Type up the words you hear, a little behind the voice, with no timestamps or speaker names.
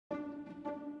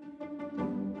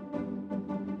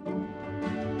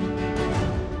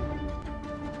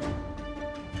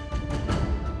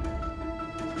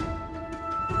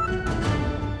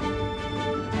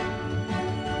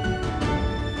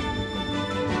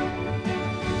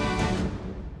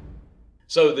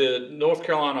So the North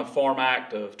Carolina Farm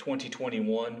Act of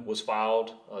 2021 was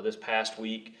filed this past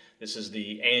week. This is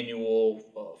the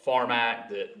annual Farm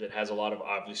Act that has a lot of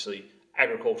obviously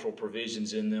agricultural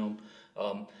provisions in them.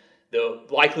 They're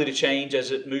likely to change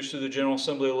as it moves through the General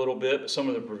Assembly a little bit, but some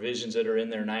of the provisions that are in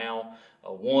there now,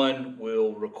 one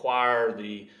will require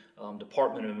the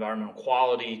Department of Environmental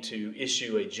Quality to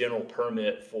issue a general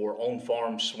permit for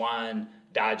on-farm swine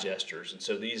digesters. And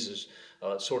so these is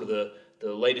sort of the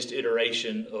latest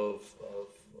iteration of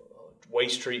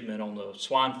waste treatment on the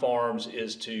swine farms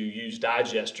is to use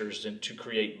digesters and to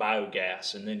create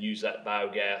biogas and then use that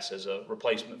biogas as a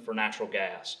replacement for natural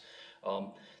gas.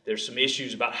 There's some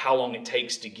issues about how long it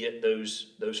takes to get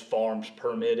those farms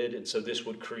permitted, and so this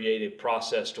would create a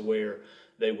process to where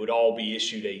they would all be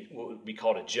issued what would be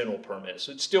called a general permit.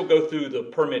 So it'd still go through the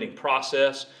permitting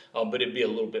process, but it'd be a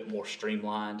little bit more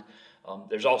streamlined.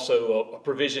 There's also a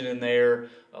provision in there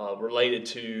related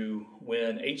to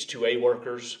when H-2A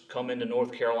workers come into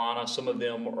North Carolina. Some of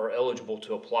them are eligible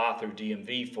to apply through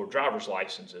DMV for driver's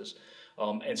licenses.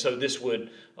 And so this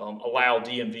would allow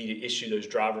DMV to issue those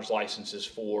driver's licenses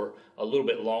for a little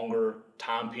bit longer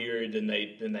time period than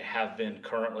they have been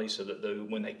currently, so that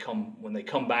when they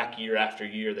come back year after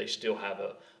year, they still have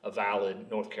a valid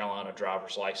North Carolina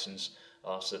driver's license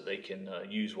so that they can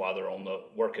use while they're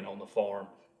working on the farm.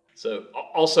 So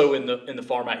also in the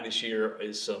Farm Act this year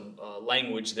is some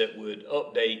language that would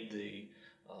update the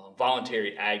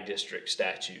voluntary ag district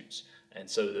statutes. And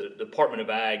so the Department of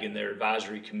Ag and their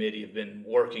advisory committee have been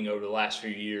working over the last few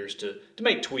years to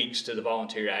make tweaks to the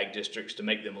voluntary ag districts to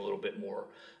make them a little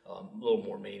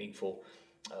more meaningful.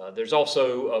 There's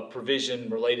also a provision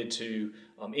related to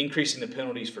increasing the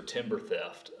penalties for timber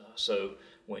theft. So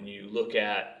when you look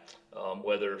at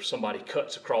whether somebody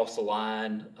cuts across the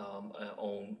line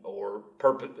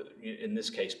in this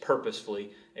case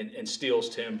purposefully and steals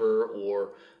timber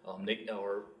or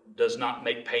does not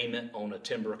make payment on a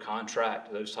timber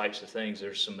contract, those types of things,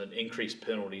 there's some increased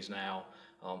penalties now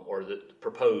or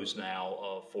proposed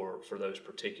now for those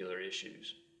particular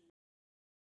issues.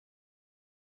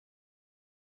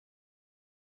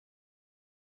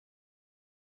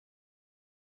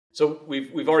 So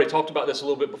we've already talked about this a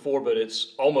little bit before, but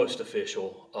it's almost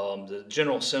official. The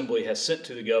General Assembly has sent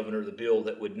to the governor the bill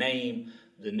that would name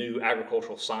the new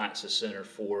Agricultural Sciences Center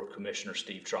for Commissioner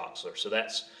Steve Troxler. So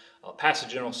that's passed the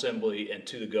General Assembly and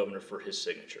to the governor for his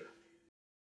signature.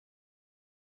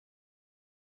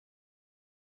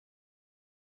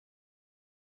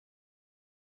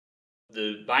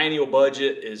 The biennial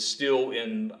budget is still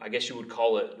in, I guess you would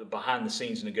call it, behind the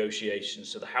scenes negotiations.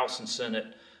 So the House and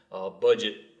Senate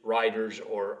budget writers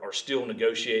are still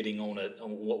negotiating on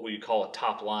what we call a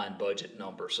top line budget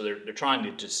number. So they're trying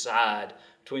to decide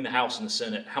between the House and the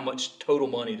Senate how much total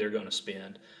money they're going to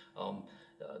spend.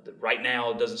 Right now,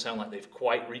 it doesn't sound like they've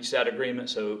quite reached that agreement.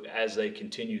 So as they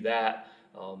continue that,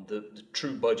 the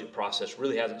true budget process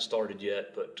really hasn't started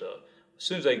yet. But as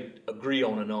soon as they agree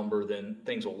on a number, then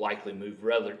things will likely move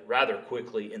rather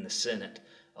quickly in the Senate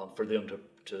for them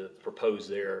to propose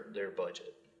their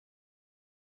budget.